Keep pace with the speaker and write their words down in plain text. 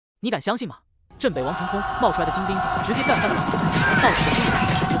你敢相信吗？镇北王凭空冒出来的精兵直接干翻了狼头寨，到此的诸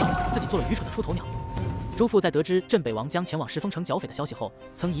葛才知道自己做了愚蠢的出头鸟。朱父在得知镇北王将前往石峰城剿匪的消息后，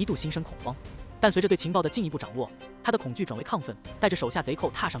曾一度心生恐慌，但随着对情报的进一步掌握，他的恐惧转为亢奋，带着手下贼寇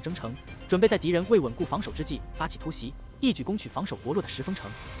踏上征程，准备在敌人未稳固防守之际发起突袭，一举攻取防守薄弱的石峰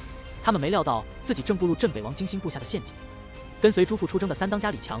城。他们没料到自己正步入镇北王精心布下的陷阱。跟随朱父出征的三当家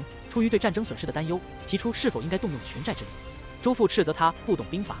李强，出于对战争损失的担忧，提出是否应该动用群寨之力。朱父斥责他不懂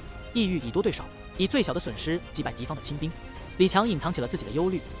兵法，意欲以多对少，以最小的损失击败敌方的亲兵。李强隐藏起了自己的忧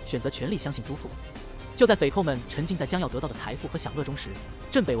虑，选择全力相信朱父。就在匪寇们沉浸在将要得到的财富和享乐中时，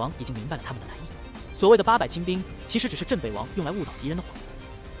镇北王已经明白了他们的来意。所谓的800亲兵，其实只是镇北王用来误导敌人的幌子。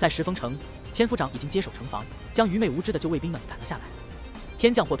在石峰城，千夫长已经接手城防，将愚昧无知的旧卫兵们赶了下来。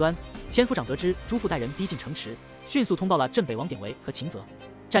天降祸端，千夫长得知朱父带人逼近城池，迅速通报了镇北王典韦和秦泽。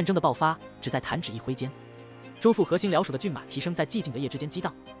战争的爆发只在弹指一挥间。朱父核心僚属的骏马蹄声在寂静的夜之间激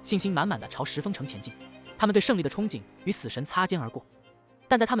荡，信心满满的朝石峰城前进。他们对胜利的憧憬与死神擦肩而过。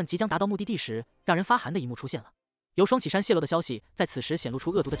但在他们即将达到目的地时，让人发寒的一幕出现了。由双启山泄露的消息在此时显露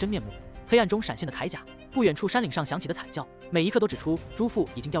出恶毒的真面目，黑暗中闪现的铠甲，不远处山岭上响起的惨叫，每一刻都指出朱父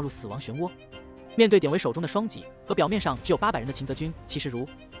已经掉入死亡漩涡。面对典韦手中的双戟和表面上只有800人的秦泽军，其实如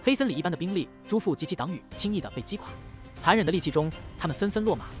黑森李一般的兵力，朱父及其党羽轻易的被击垮。残忍的利器中，他们纷纷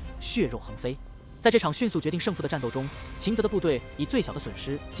落马，血肉横飞。在这场迅速决定胜负的战斗中，秦泽的部队以最小的损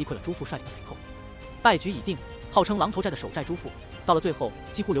失击溃了朱父率领的匪寇，败局已定。号称狼头寨的守寨朱父，到了最后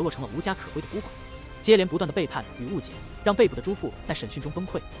几乎流落成了无家可归的孤寡。接连不断的背叛与误解，让被捕的朱父在审讯中崩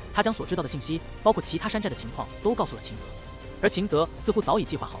溃。他将所知道的信息，包括其他山寨的情况，都告诉了秦泽。而秦泽似乎早已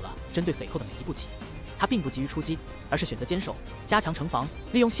计划好了针对匪寇的每一步棋。他并不急于出击，而是选择坚守，加强城防，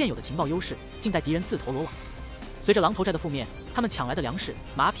利用现有的情报优势，静待敌人自投罗网。随着狼头寨的覆灭，他们抢来的粮食、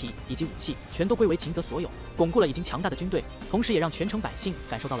马匹以及武器全都归为秦泽所有，巩固了已经强大的军队，同时也让全城百姓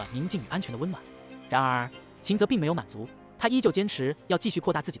感受到了宁静与安全的温暖。然而秦泽并没有满足，他依旧坚持要继续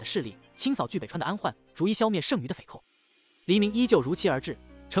扩大自己的势力，清扫据北川的安患，逐一消灭剩余的匪寇。黎明依旧如期而至，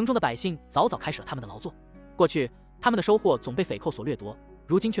城中的百姓早早开始了他们的劳作。过去他们的收获总被匪寇所掠夺，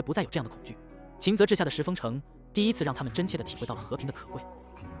如今却不再有这样的恐惧。秦泽治下的石峰城，第一次让他们真切地体会到了和平的可贵。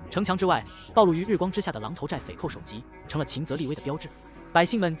城墙之外，暴露于日光之下的狼头寨匪寇首级，成了秦泽立威的标志。百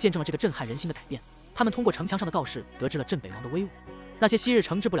姓们见证了这个震撼人心的改变，他们通过城墙上的告示，得知了镇北王的威武。那些昔日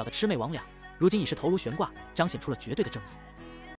惩治不了的魑魅魍魉，如今已是头颅悬挂，彰显出了绝对的正义。